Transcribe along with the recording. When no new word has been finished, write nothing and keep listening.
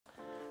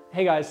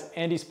Hey guys,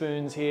 Andy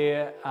Spoons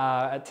here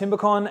at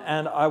Timbecon,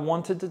 and I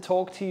wanted to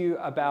talk to you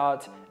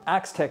about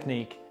axe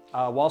technique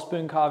while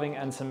spoon carving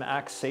and some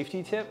axe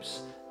safety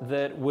tips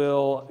that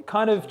will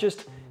kind of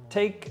just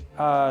take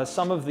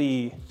some of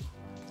the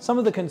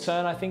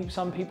concern. I think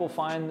some people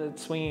find that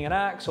swinging an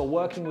axe or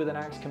working with an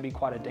axe can be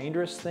quite a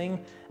dangerous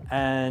thing,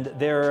 and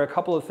there are a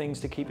couple of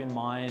things to keep in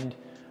mind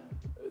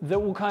that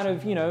will kind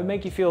of,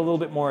 make you feel a little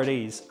bit more at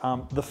ease.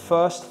 The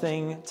first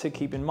thing to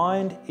keep in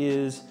mind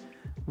is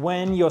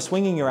when you're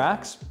swinging your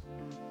axe,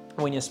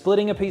 when you're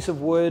splitting a piece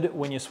of wood,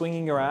 when you're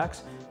swinging your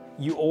axe,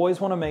 you always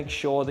want to make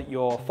sure that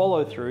your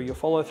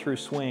follow-through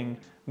swing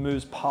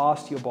moves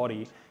past your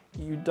body.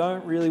 You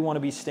don't really want to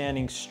be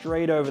standing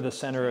straight over the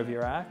center of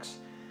your axe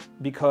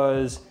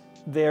because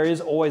there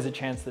is always a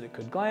chance that it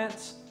could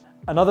glance.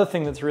 Another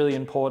thing that's really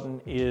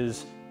important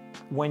is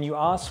when you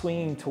are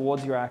swinging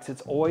towards your axe,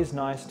 it's always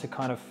nice to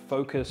kind of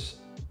focus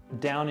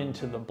down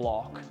into the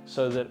block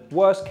so that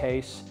worst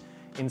case,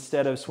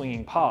 instead of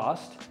swinging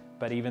past,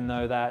 but even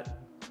though that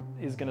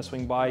is going to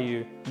swing by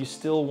you, you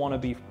still want to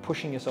be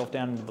pushing yourself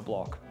down into the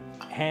block.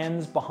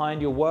 Hands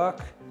behind your work,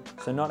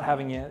 so not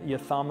having your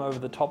thumb over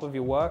the top of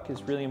your work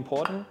is really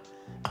important.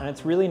 And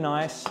it's really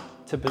nice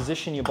to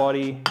position your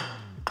body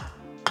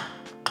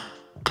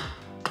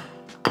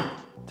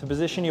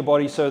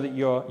so that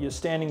you're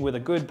standing with a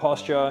good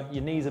posture,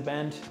 your knees are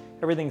bent,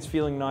 everything's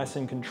feeling nice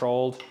and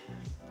controlled.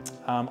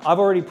 I've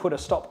already put a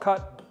stop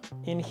cut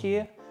in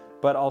here,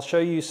 but I'll show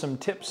you some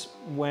tips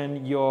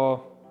when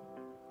you're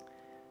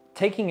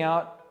taking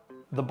out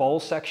the bowl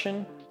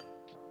section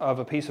of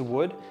a piece of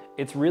wood.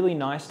 It's really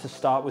nice to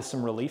start with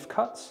some relief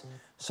cuts.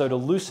 So to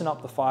loosen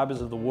up the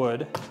fibers of the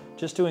wood,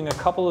 just doing a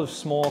couple of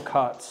small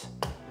cuts,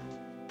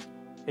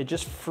 it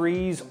just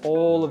frees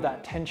all of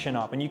that tension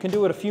up. And you can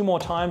do it a few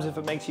more times if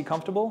it makes you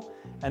comfortable,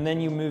 and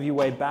then you move your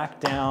way back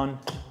down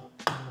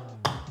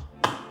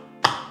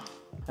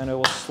and it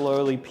will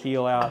slowly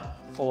peel out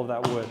all of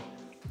that wood.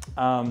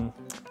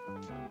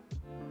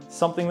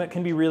 Something that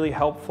can be really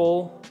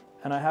helpful,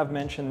 and I have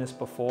mentioned this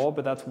before,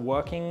 but that's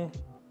working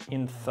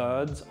in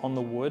thirds on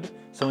the wood.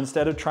 So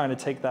instead of trying to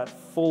take that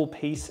full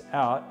piece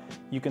out,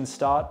 you can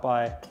start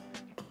by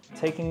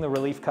taking the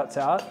relief cuts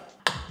out,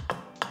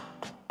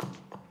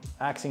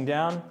 axing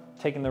down,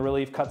 taking the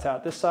relief cuts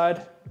out this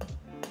side,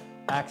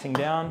 axing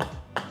down,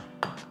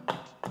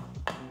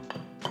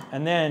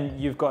 and then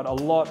you've got a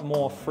lot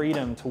more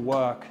freedom to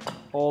work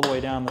all the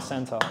way down the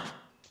center.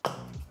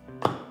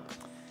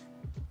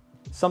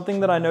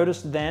 Something that I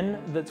noticed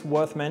then that's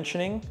worth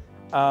mentioning,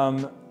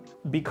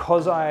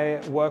 because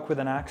I work with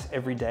an axe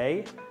every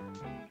day,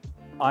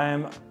 I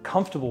am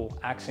comfortable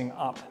axing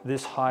up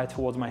this high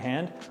towards my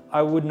hand.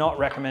 I would not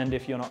recommend,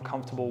 if you're not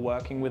comfortable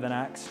working with an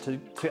axe,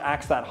 to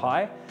axe that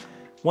high.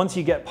 Once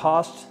you get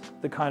past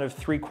the kind of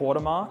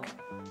 3/4 mark,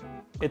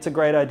 it's a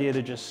great idea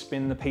to just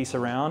spin the piece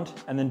around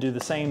and then do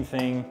the same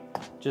thing,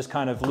 just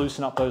kind of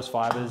loosen up those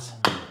fibers.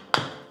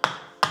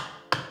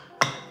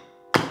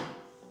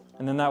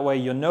 And then that way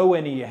you're nowhere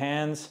near your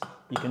hands.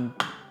 You can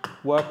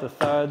work the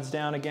thirds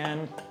down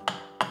again.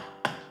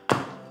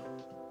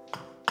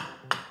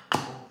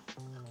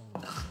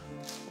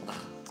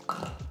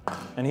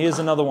 And here's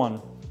another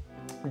one.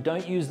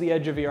 Don't use the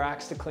edge of your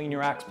axe to clean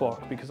your axe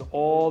block, because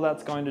all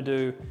that's going to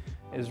do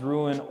is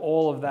ruin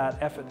all of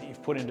that effort that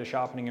you've put into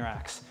sharpening your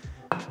axe.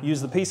 Use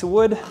the piece of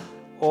wood,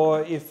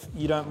 or if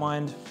you don't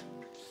mind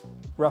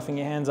roughing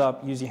your hands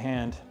up, use your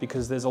hand,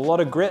 because there's a lot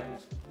of grit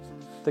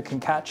that can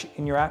catch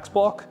in your axe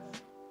block.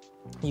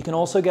 You can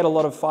also get a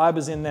lot of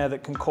fibers in there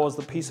that can cause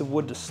the piece of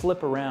wood to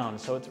slip around.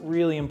 So it's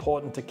really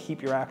important to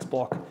keep your axe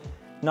block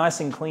nice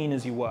and clean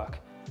as you work.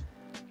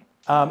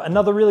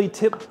 Another really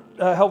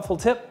helpful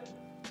tip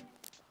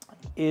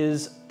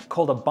is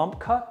called a bump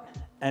cut.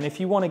 And if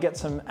you want to get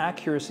some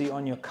accuracy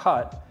on your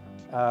cut,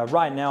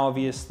 right now,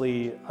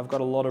 obviously, I've got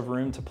a lot of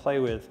room to play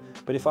with.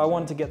 But if I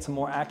wanted to get some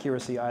more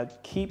accuracy, I'd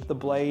keep the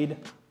blade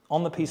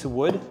on the piece of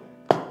wood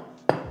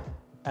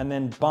and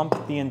then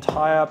bump the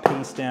entire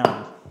piece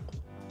down.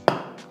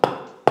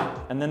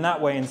 And then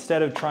that way,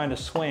 instead of trying to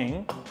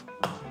swing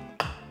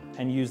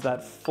and use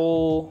that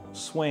full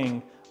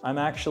swing, I'm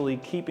actually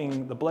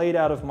keeping the blade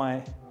out of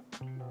my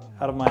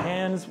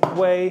hands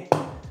way,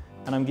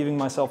 and I'm giving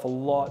myself a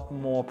lot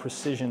more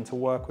precision to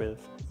work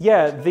with.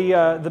 Yeah,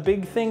 the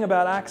big thing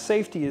about axe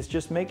safety is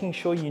just making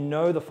sure you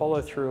know the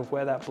follow through of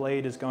where that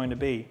blade is going to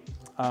be.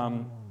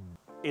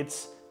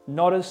 It's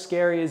not as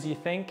scary as you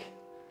think,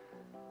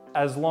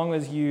 as long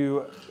as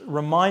you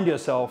remind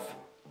yourself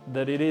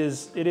that it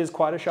is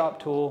quite a sharp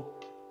tool.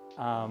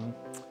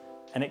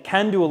 And it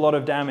can do a lot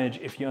of damage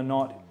if you're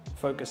not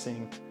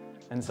focusing.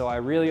 And so I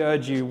really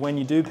urge you, when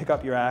you do pick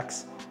up your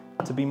axe,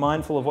 to be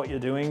mindful of what you're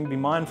doing, be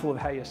mindful of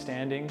how you're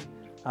standing,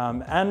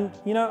 and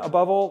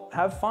above all,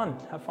 have fun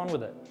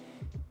with it.